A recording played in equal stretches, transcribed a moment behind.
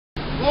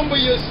Humble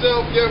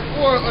yourself,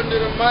 therefore, under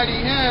the mighty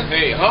hand.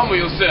 Hey, humble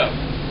yourself.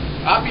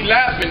 I be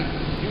laughing.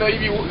 You know, you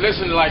be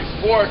listening to like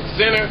Sports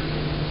Center.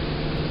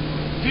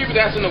 People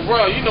that's in the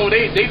world, you know,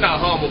 they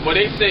not humble, but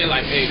they say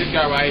like, hey, this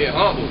guy right here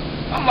humble.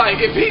 I'm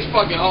like, if he's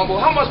fucking humble,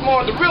 how much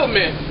more the real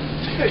men?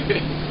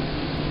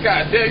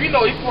 God damn, you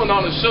know he's putting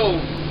on a show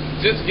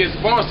just to get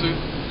sponsored.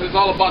 It's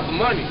all about the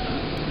money.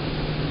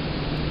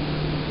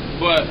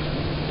 But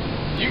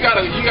you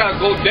gotta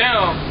go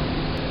down.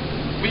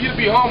 For you to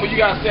be humble, you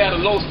gotta stay at a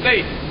low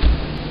state.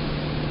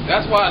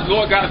 That's why the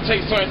Lord gotta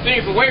take certain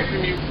things away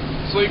from you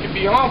so you can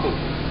be humble.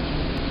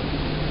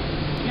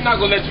 He's not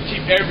gonna let you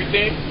keep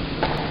everything.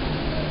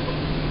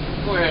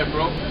 Go ahead,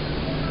 bro.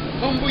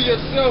 Humble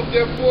yourself,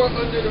 therefore,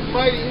 under the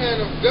mighty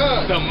hand of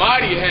God. The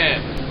mighty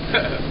hand.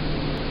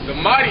 The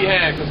mighty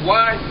hand. Because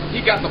why? He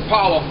got the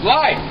power of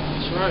life.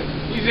 That's right.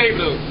 He's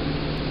able to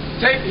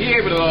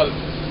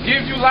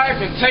give you life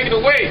and take it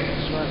away.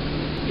 That's right.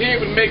 He's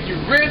able to make you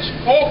rich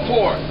or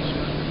poor.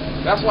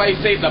 That's why he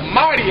says the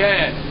mighty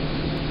hand.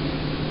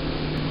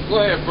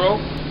 Go ahead, bro.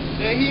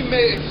 And he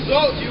may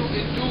exalt you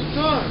in due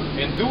time.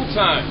 In due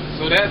time.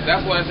 So that's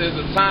why it says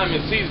the time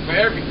and season for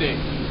everything.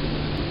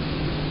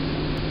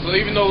 So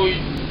even though it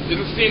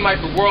doesn't seem like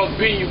the world's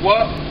beating you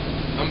up,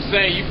 I'm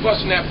saying you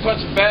pushing that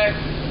punching bag,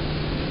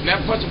 and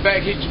that punching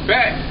bag hit you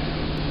back.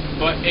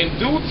 But in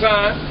due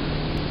time,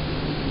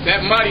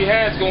 that mighty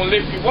hand's gonna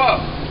lift you up.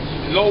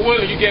 And Lord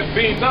willing, you get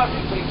beamed up,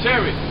 you can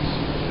tear it.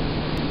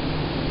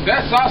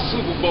 That's our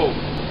Super Bowl.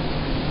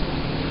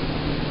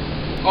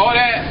 All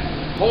that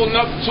holding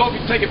up the trophy,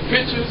 taking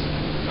pictures,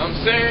 I'm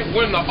saying,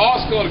 winning the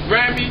Oscar or the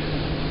Grammy,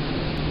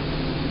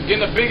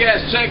 getting a big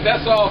ass check,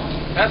 that's all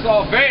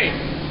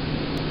vain.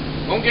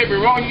 Don't get me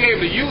wrong, you're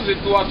able to use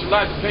it throughout your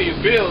life to pay your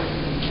bills,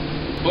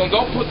 but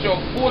don't put your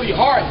fully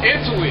heart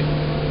into it.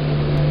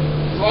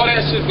 So all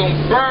that shit's gonna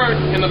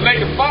burn in the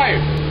lake of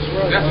fire.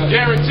 That's a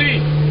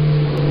guarantee.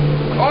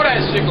 All that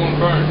shit gonna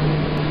burn.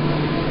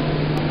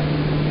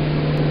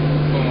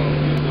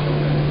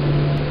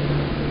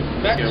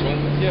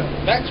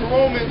 Back to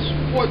Romans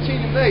 14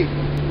 and 8.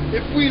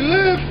 If we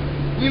live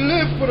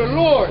for the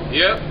Lord.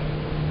 Yep.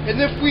 And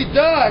if we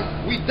die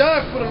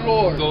for the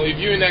Lord. So if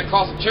you're in that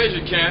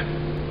concentration camp,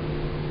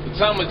 the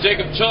time of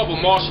Jacob trouble,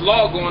 martial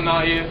law going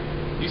on here,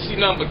 you see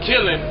nothing but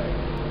killing,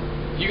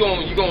 you're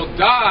gonna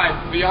die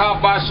for Yahawah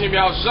Bahasham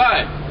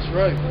Yahawashi. That's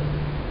right.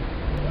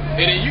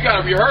 And then you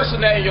gotta rehearsal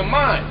that in your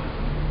mind.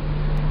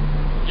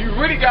 You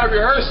really got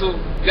rehearsal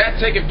that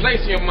taking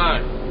place in your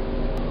mind.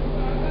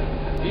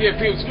 You hear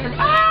people screaming,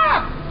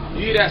 ah!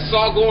 You hear that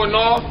saw going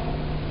off.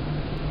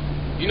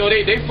 You know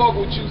they fuck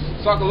with you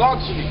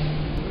psychologically.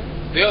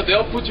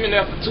 They'll put you in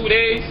there for 2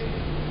 days,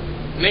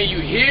 and then let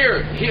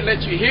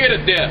you hear the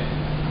death.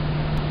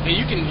 And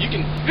you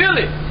can feel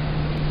it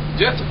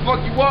just to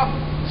fuck you up.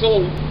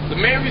 So the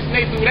main reason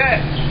they do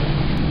that,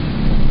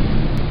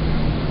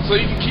 so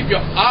you can keep your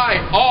eye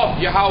off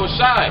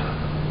Yahawashi.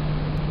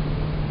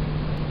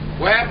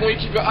 What happens when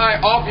you keep your eye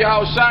off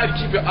Yahawashi? You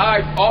keep your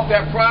eye off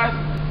that prize,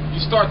 you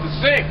start to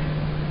sink,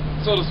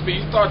 so to speak.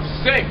 You start to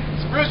sink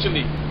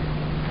spiritually.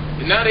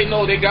 And now they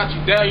know they got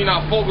you down. You're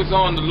not focused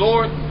on the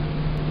Lord.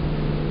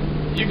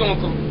 You're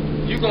gonna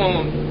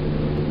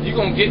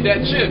get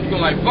that chip. You're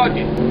gonna like fuck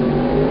it.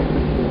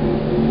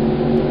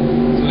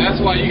 That's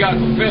why you gotta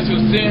confess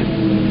your sin.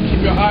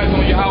 Keep your eyes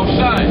on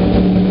Yahawashi.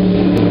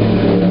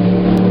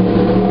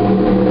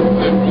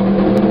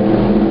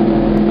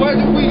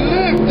 Whether we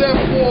live,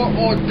 therefore,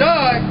 or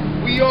die,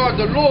 we are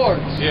the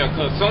Lord's. Yeah,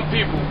 because some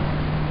people,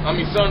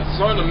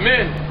 some of the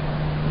men,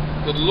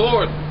 the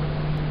Lord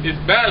is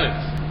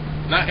balanced.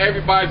 Not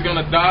everybody's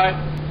gonna die.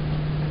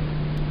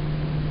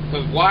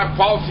 Because why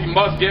prophecy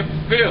must get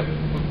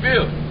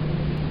fulfilled.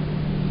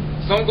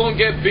 Some gonna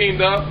get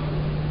beamed up.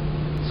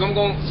 Some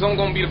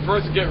gonna be the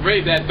first to get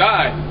raised that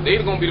died.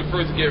 They're gonna be the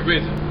first to get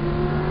risen.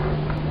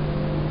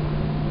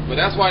 But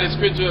that's why the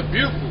scripture is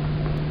beautiful.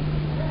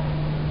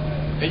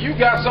 And you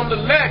got some of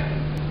the elect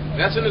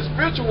that's in the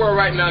spiritual world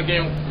right now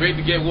getting ready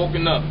to get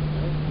woken up.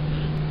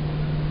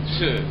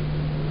 Shit.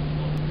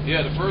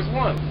 Yeah, the first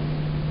one.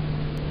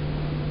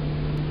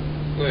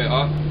 Go ahead,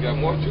 you got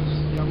more juice?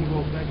 Yeah, I'm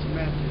gonna go back to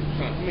Matthew.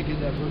 Let me get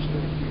that verse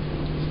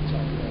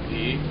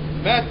 33. Yeah.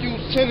 Matthew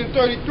 10 and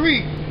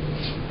 33.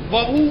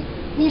 But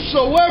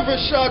whosoever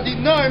shall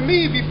deny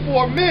me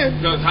before men.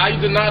 Because how you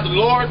deny the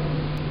Lord?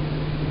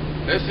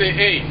 Let's say,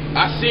 hey,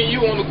 I seen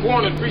you on the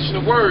corner preaching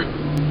the word.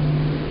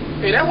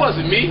 Hey, that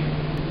wasn't me.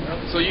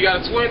 So you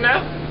got a twin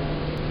now?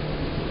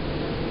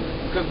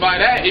 Because by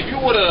that, if you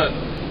would have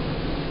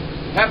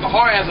had the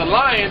heart as a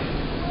lion,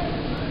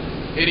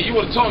 and you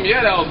would have told me,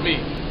 yeah, that was me,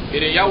 and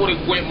then y'all would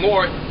have went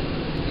more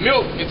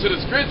milk into the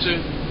scripture,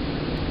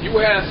 you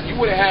would have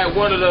had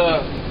one of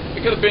the,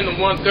 it could have been the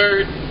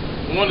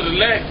 1/3, one of the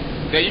elect,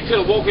 that you could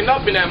have woken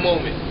up in that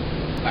moment.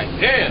 Like,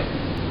 damn,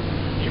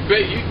 you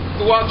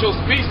throughout your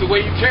speech, the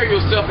way you carry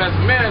yourself as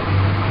a man,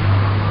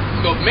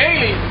 so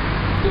mainly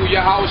through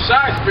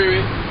Yahawashi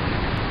spirit,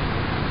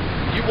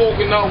 you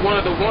woken up one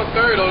of the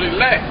 1/3 of the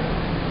elect.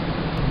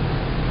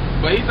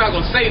 But he's not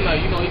gonna say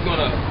nothing, you know, he's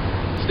gonna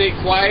stay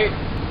quiet.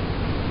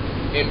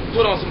 and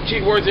put on some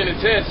keywords in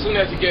his head. As soon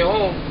as he get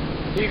home,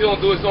 he's gonna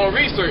do his own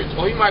research,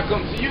 or he might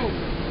come to you.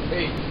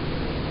 Hey,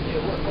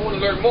 I want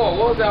to learn more.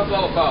 What was that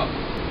all about?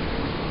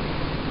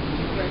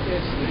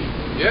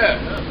 Yeah.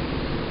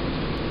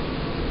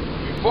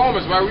 We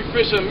farmers, right? We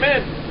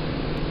fishermen.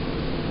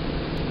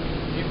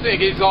 You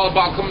think it's all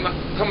about coming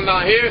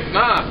down here?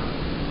 Nah.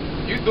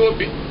 You do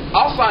it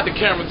outside the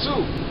camera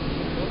too.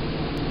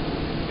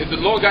 If the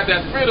Lord got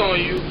that spirit on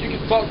you, you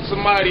can talk to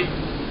somebody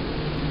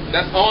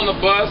that's on the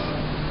bus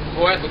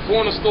or at the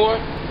corner store,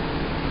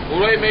 or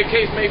whatever the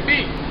case may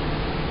be.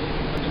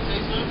 I can say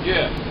something?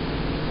 Yeah.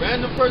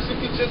 Random person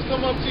could just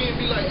come up to you and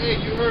be like, hey,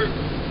 you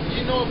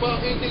know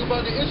about anything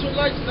about the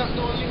Israelites? Not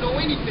knowing you know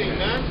anything,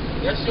 man.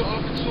 That's your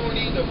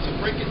opportunity to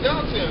break it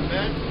down to him,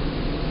 man.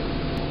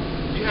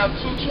 You have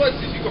two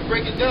choices. You can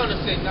break it down and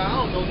say, nah, I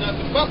don't know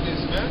nothing about this,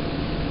 man.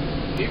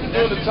 Even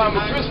during the time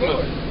of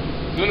Christmas.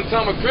 During the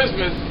time of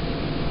Christmas,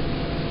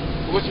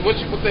 what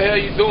the hell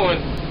you doing?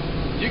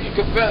 You can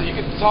confess, you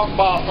can talk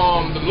about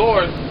the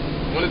Lord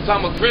when it's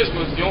time of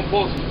Christmas. You don't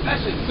post.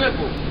 That shit's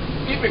simple.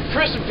 Even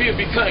Christian people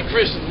be cutting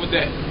Christians with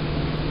that.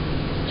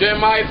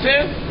 Jeremiah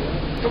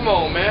 10? Come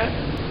on, man.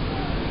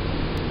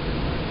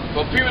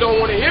 But people don't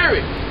want to hear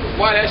it.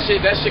 Why that shit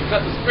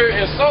cut the spirit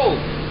and soul.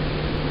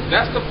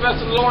 That's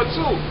confessing the Lord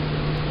too.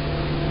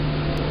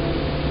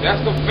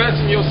 That's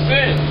confessing your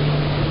sins.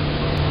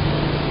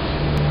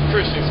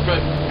 Christians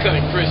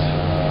cutting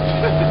Christians.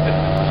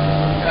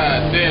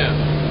 God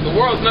damn. The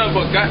world's nothing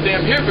but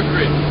goddamn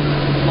hypocrite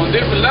on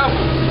different levels.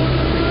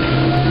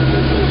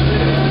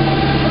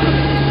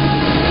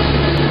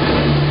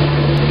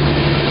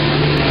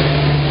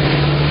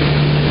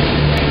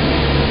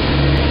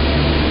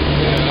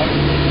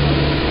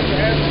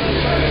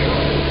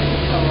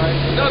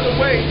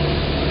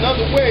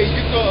 Another way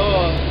you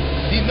can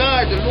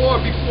deny the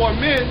Lord before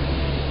men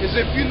is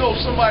if you know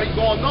somebody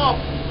going off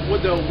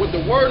with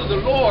the word of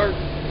the Lord,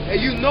 and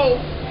you know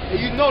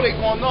they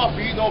going off,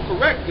 and you don't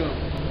correct them.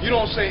 You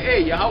don't say,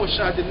 hey,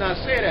 Yahawah did not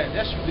say that.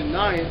 That's you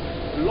denying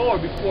the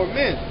Lord before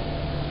men.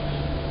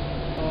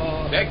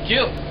 That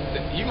guilt,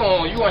 you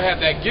gonna have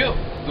that guilt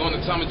during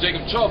the time of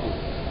Jacob's trouble.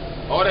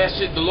 All that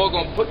shit, the Lord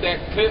gonna put that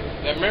clip,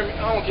 that memory.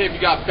 I don't care if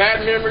you got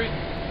bad memory.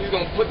 He's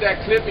gonna put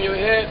that clip in your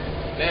head.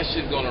 That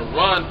shit's gonna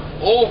run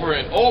over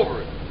and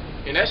over,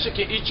 and that shit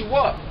can eat you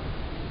up.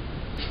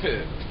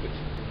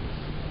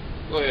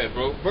 Go ahead,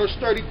 bro. Verse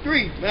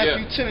 33,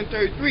 Matthew 10 and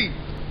 33.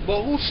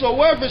 But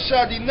whosoever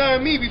shall deny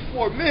me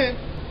before men,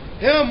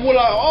 him will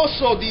I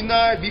also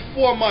deny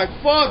before my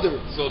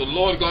Father. So the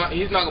Lord,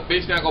 He's not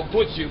gonna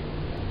put you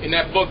in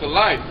that book of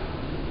life.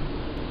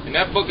 And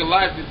that book of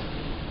life is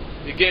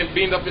you're getting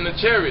beamed up in the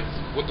chariots,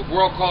 what the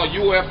world called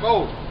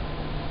UFO.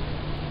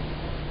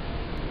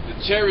 The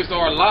chariots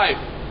are life.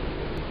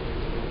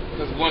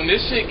 Because when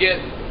this shit get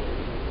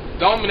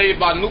dominated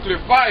by nuclear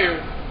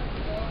fire,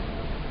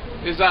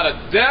 it's out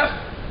of death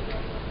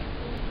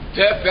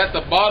at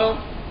the bottom,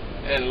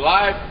 and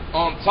life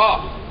on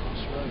top.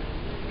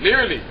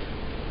 Literally.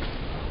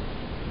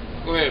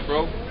 Go ahead,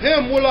 bro.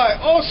 Him will I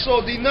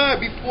also deny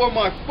before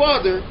my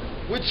Father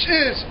which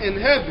is in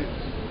heaven.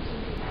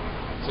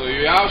 So if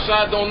your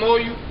outside don't know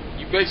you,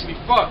 you basically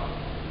fucked.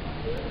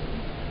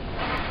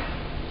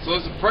 So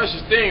it's a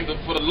precious thing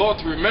for the Lord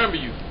to remember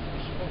you.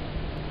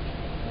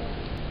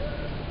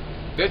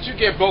 That you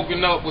get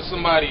broken up with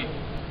somebody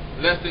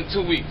less than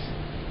 2 weeks.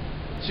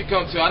 She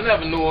comes to you, I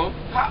never knew him.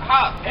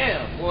 How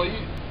damn, boy,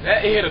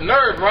 that hit a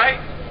nerve,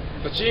 right?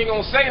 But she ain't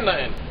gonna say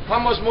nothing. How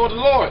much more the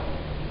Lord?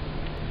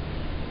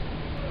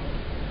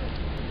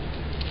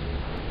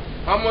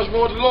 How much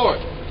more the Lord?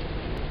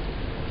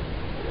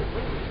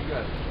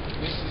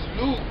 This is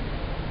Luke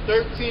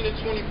 13 and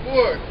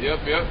 24. Yep.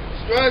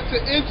 Strive to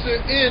enter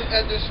in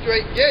at the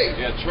straight gate.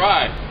 Yeah,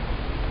 try.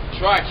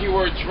 Try,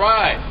 keyword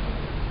try.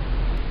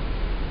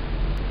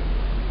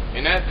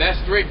 And that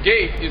straight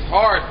gate is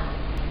hard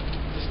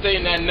to stay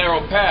in that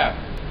narrow path.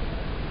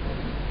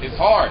 It's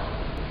hard.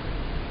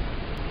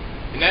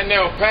 And that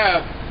narrow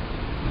path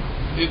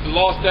is the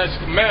law, statutes,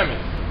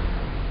 commandments.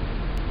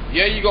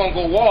 Yeah, you're going to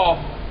go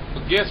off,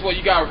 but guess what?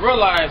 You got to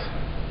realize,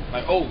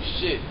 like, oh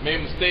shit, made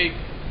a mistake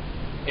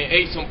and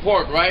ate some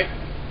pork, right?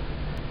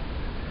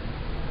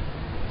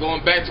 Going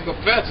back to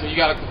confessing, you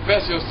got to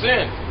confess your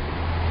sins.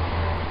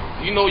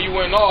 You know you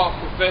went off,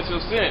 confess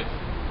your sins.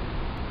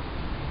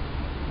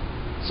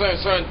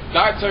 Certain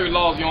dietary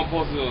laws you don't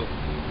supposed to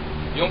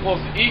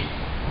eat.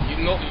 You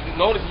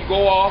notice you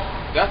go off,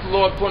 that's the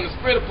Lord putting the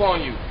Spirit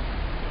upon you.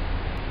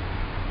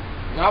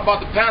 Now how about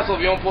the Passover?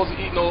 You don't supposed to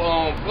eat no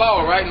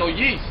flour, right? No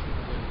yeast.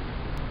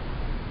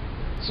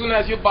 As soon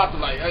as you're about to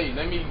like, hey,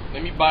 let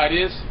me buy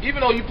this,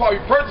 even though you probably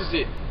purchased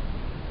it.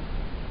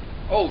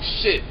 Oh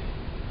shit!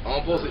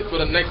 I'm supposed to, for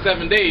the next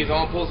 7 days,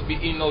 I'm supposed to be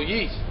eating no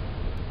yeast.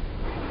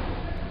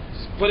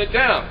 Just put it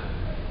down.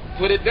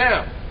 Put it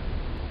down.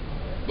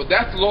 But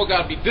that's the Lord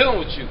got to be dealing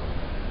with you.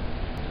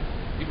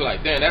 You be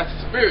like, damn, that's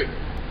the Spirit.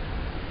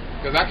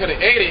 Because I could have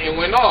ate it and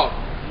went off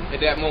at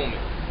that moment.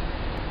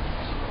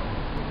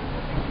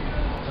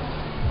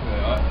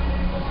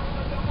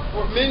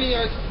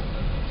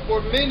 For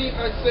many,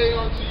 I say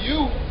unto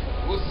you,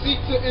 will seek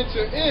to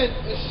enter in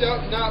and shall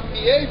not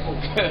be able.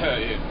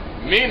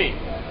 Many.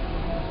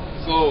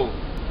 So,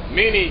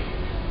 many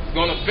is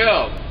going to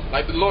fail.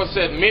 Like the Lord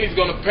said, many is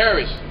going to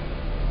perish.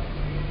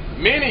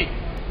 Many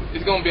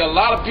is going to be a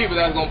lot of people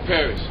that's going to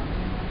perish.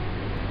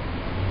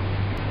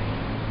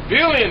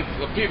 Billions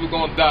of people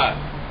going to die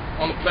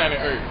on the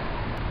planet Earth.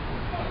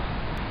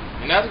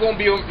 And that's going to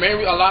be,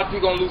 maybe a lot of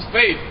people going to lose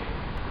faith.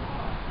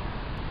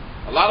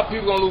 A lot of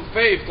people going to lose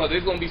faith because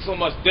there's going to be so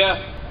much death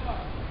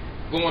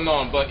going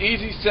on. But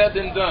easy said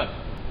than done.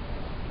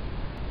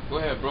 Go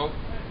ahead, bro.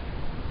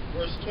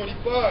 Verse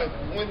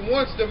 25. When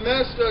once the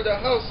master of the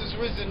house is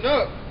risen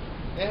up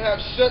and have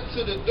shut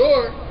to the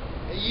door,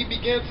 and ye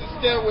begin to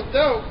stand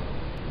without,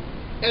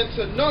 and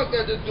to knock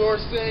at the door,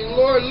 saying,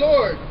 Lord,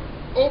 Lord,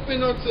 open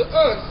unto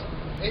us.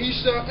 And he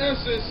shall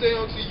answer and say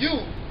unto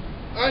you,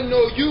 I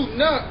know you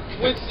not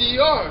whence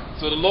ye are.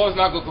 So the Lord's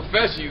not going to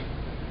confess you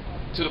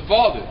to the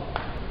Father.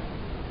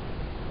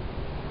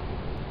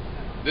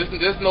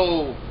 There's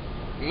no,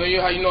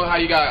 you know how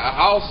you got a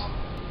house?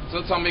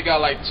 Sometimes they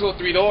got like 2 or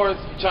 3 doors.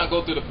 You trying to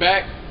go through the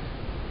back.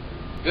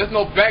 There's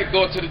no back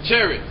door to the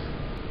chariots.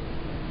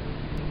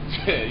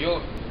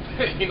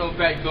 You know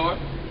back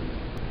door.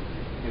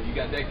 You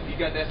got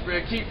that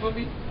spare key for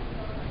me?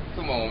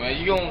 Come on, man.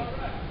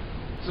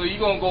 So you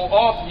gonna go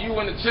off. You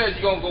in the church,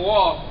 you gonna go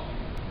off.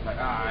 Like,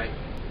 all right,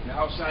 the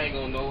house I ain't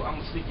gonna know. I'm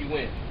gonna sneak you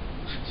in.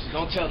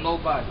 Don't tell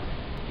nobody.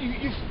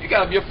 You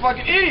gotta be a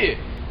fucking idiot.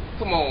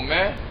 Come on,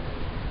 man.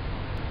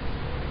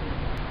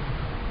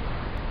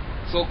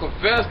 So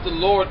confess the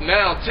Lord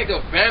now. Take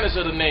advantage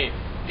of the name.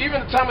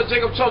 Even the time of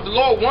Jacob's trouble, the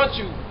Lord wants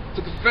you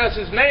to confess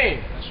His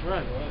name. That's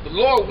right. The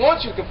Lord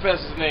wants you to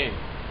confess His name.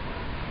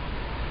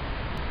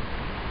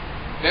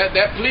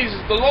 That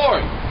pleases the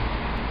Lord.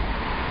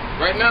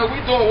 Right now, we're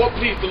doing what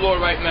pleases the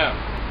Lord right now.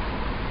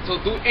 So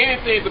do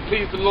anything to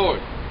please the Lord.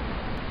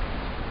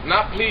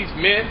 Not please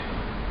men.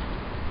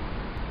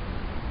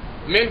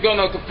 Men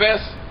gonna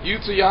confess you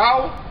to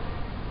Yahawah?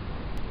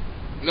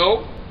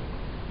 No.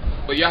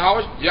 But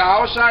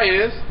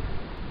Yahawashi is.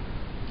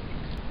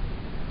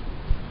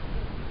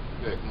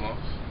 Yeah, come on.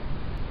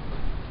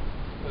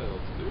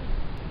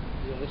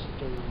 Yeah, that's the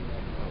third one.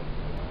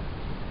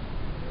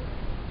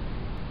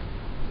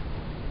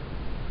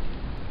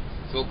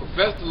 So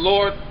confess the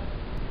Lord.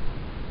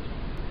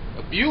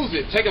 Abuse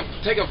it. Take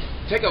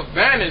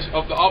advantage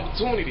of the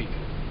opportunity.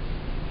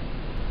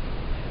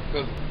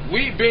 Because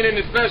we being in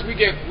this flesh, we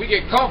get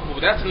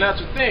comfortable. That's a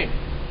natural thing.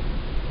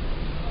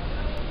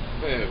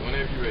 Go ahead,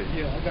 whenever you're ready.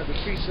 Yeah, I got the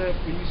precept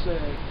where you said,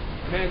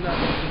 man not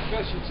going to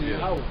confess you to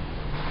Yahawah.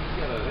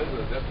 There's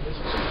a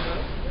definition of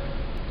that.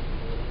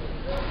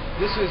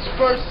 This is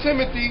 1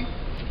 Timothy.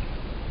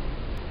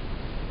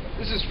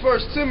 This is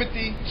 1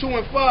 Timothy 2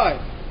 and 5.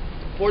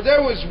 For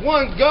there was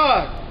one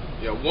God.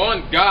 Yeah,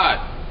 one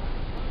God.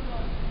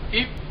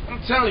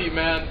 I'm telling you,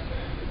 man,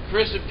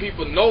 Christian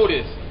people know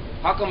this.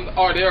 How come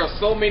there are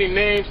so many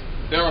names,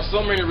 there are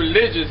so many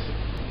religions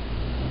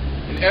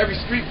in every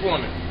street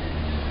corner?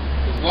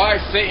 It's why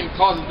Satan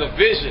causes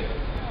division.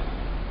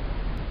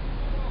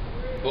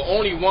 But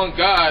only one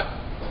God.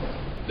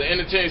 The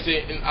entertainers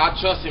say, and I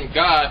trust in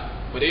God,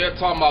 but they are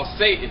talking about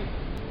Satan.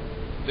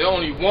 There's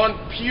only one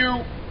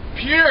pure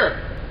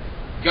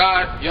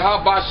God,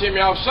 Yahawah Bahasham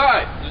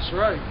Yahawashi. That's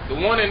right. The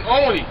one and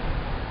only.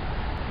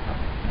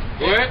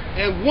 Go ahead.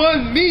 And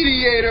one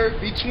mediator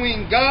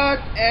between God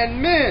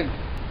and men.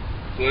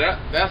 So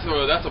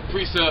that's a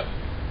precept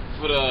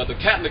for the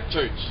Catholic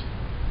Church.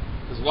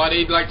 That's why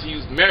they like to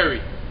use Mary.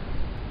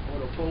 Or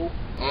the Pope.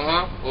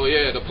 Oh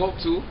yeah, the Pope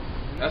too.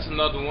 That's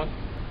another one.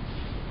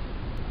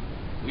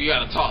 We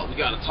gotta talk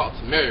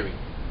to Mary.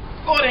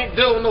 God ain't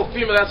dealing with no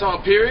female that's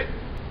on period.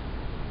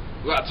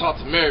 We gotta talk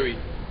to Mary.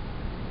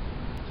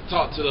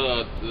 Talk to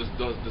the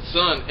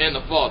Son and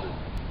the Father.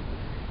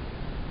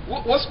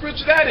 What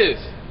scripture that is?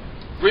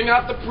 Bring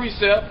out the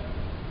precept,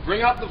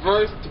 bring out the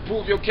verse to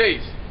prove your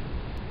case.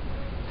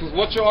 Because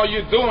what are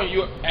you doing?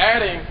 You're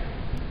adding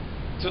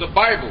to the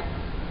Bible.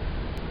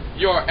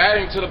 You are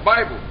adding to the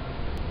Bible.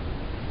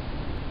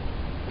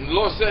 And the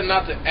Lord said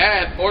not to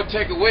add or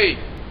take away.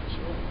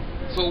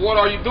 So what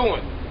are you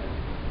doing?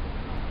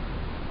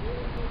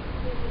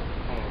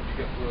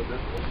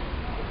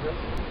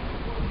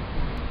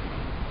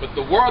 But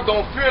the world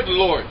don't fear the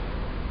Lord.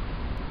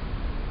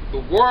 The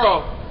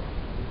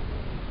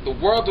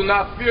world do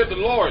not fear the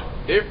Lord.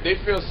 They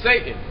fear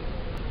Satan.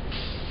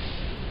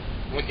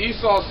 When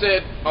Esau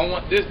said, I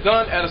want this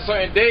done at a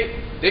certain date,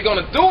 they're going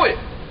to do it.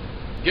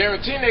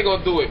 Guaranteeing they're going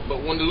to do it.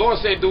 But when the Lord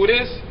said do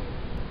this,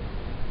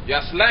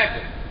 y'all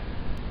slacking.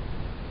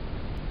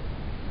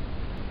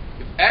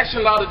 If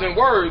action louder than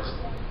words,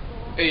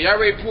 hey, y'all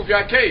ready to prove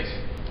your case?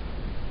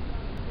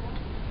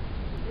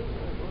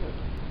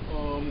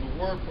 The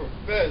word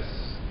profess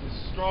is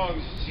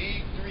Strong's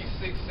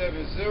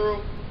G3670,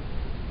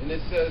 and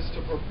it says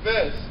to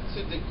profess,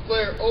 to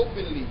declare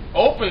openly.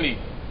 Openly.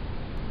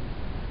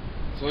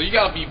 So you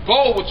got to be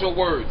bold with your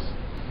words.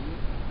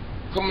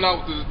 Coming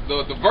out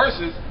with the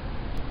verses,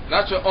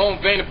 not your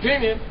own vain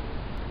opinion.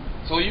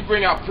 So you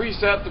bring out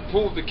precept to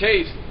prove the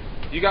case.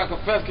 You got to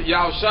confess to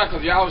Yahawashi,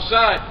 because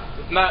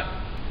Yahawashi is not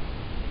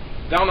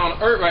down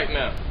on earth right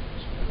now.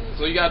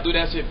 So you got to do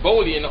that shit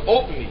boldly and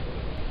openly.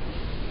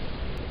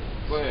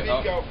 Go ahead.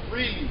 Speak out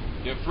freely.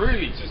 Yeah,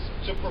 freely.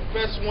 To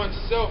profess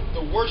oneself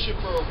the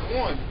worshiper of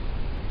one.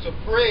 To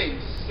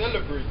praise,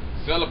 celebrate.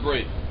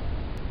 Celebrate.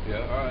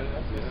 Yeah, alright,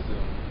 that's it.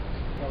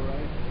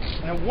 Alright.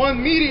 And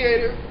one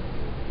mediator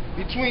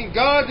between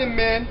God and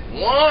men.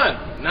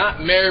 One,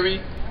 not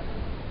Mary.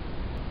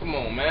 Come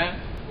on, man.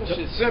 That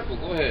shit's simple.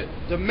 Go ahead.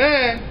 The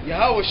man,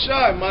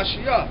 Yahawashi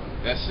Mashiach.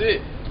 That's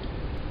it.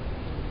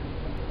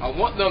 I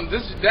want them.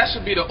 That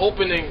should be the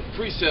opening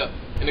precept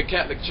in the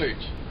Catholic Church.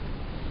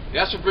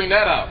 Y'all should bring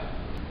that out.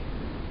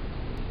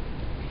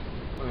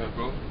 Go ahead,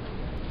 bro.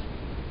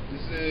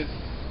 This is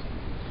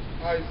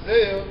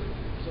Isaiah.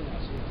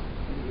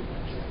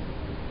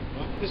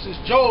 This is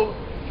Job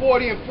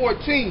 40 and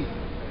 14.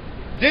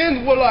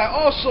 Then will I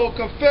also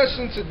confess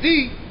unto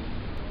thee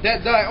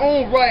that thy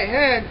own right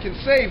hand can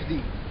save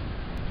thee.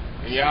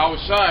 And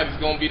Yahawashi is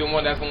going to be the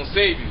one that's going to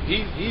save you.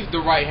 He's the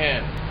right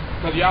hand.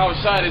 Because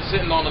Yahawashi is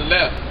sitting on the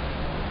left.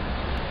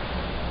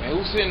 And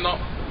who's sitting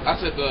on? I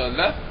said the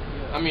left?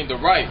 I mean the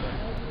right.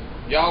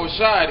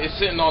 Yahawashi is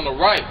sitting on the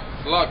right.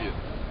 Sluggish.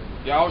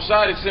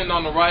 Yahawashi is sitting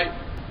on the right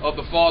of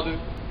the Father.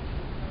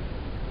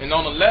 And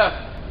on the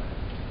left,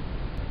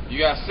 you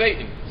got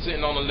Satan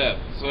sitting on the left.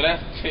 So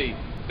that's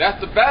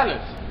the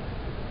balance.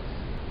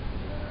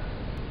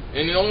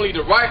 And it's only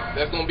the right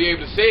that's going to be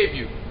able to save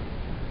you.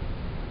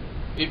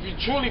 If you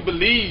truly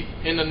believe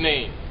in the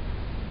name,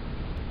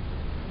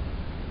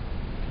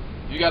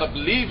 you got to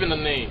believe in the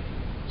name.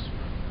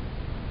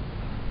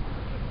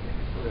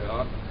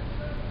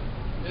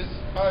 It's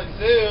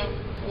Isaiah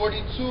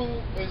 42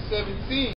 and 17.